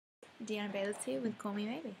Deanna Bayliss here with Call Me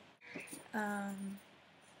Maybe.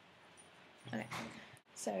 Okay,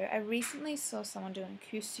 so I recently saw someone do an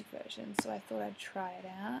acoustic version, so I thought I'd try it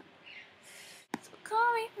out. So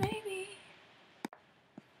call me maybe.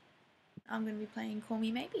 I'm going to be playing Call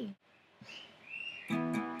Me Maybe.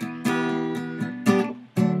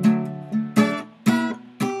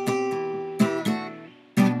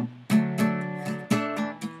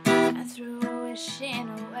 I threw a wish in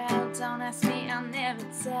a well, don't ask me, I'll never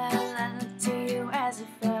tell. I looked to you as it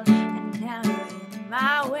fell, and now you're in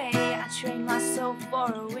my way. I trade my soul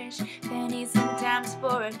for a wish, pennies and dimes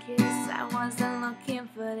for a kiss. I wasn't looking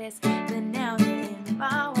for this, but now you're in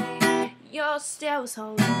my way. Your stare was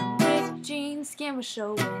holding, ripped jeans, skin was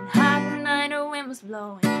showing, hot night, the wind was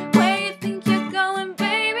blowing. Where you think you're going,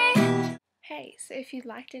 baby? Hey, so if you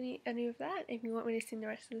liked any of that, if you want me to sing the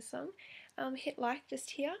rest of the song, hit like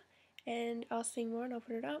just here, and I'll sing more and I'll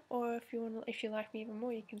put it up. Or if you like me even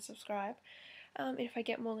more, you can subscribe. If I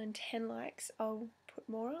get more than 10 likes, I'll put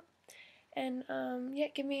more up. And yeah,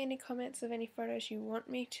 give me any comments of any photos you want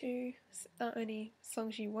me to, any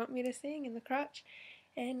songs you want me to sing in the crutch,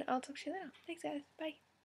 and I'll talk to you later. Thanks guys, bye.